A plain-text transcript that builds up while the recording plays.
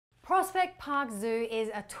Prospect Park Zoo is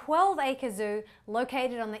a 12-acre zoo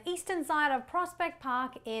located on the eastern side of Prospect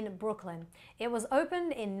Park in Brooklyn. It was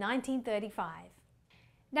opened in 1935.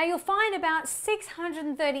 Now you'll find about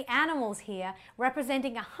 630 animals here,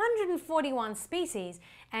 representing 141 species,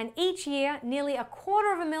 and each year nearly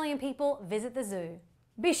 250,000 people visit the zoo.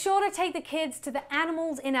 Be sure to take the kids to the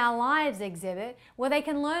Animals in Our Lives exhibit, where they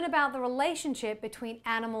can learn about the relationship between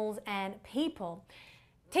animals and people.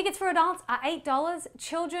 Tickets for adults are $8,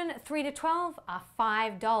 children 3 to 12 are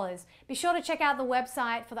 $5. Be sure to check out the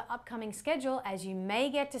website for the upcoming schedule, as you may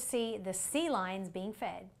get to see the sea lions being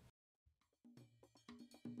fed.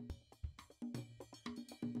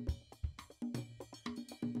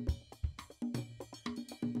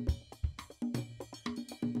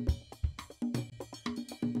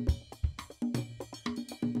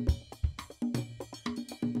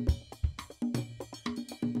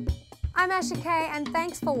 I'm Asha K, and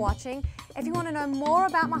thanks for watching. If you want to know more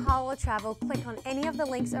about Mahalo travel, click on any of the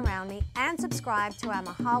links around me and subscribe to our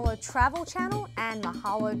Mahalo travel channel and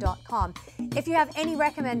mahalo.com. If you have any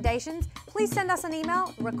recommendations, please send us an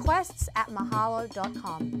email,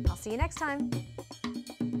 requests@mahalo.com. I'll see you next time.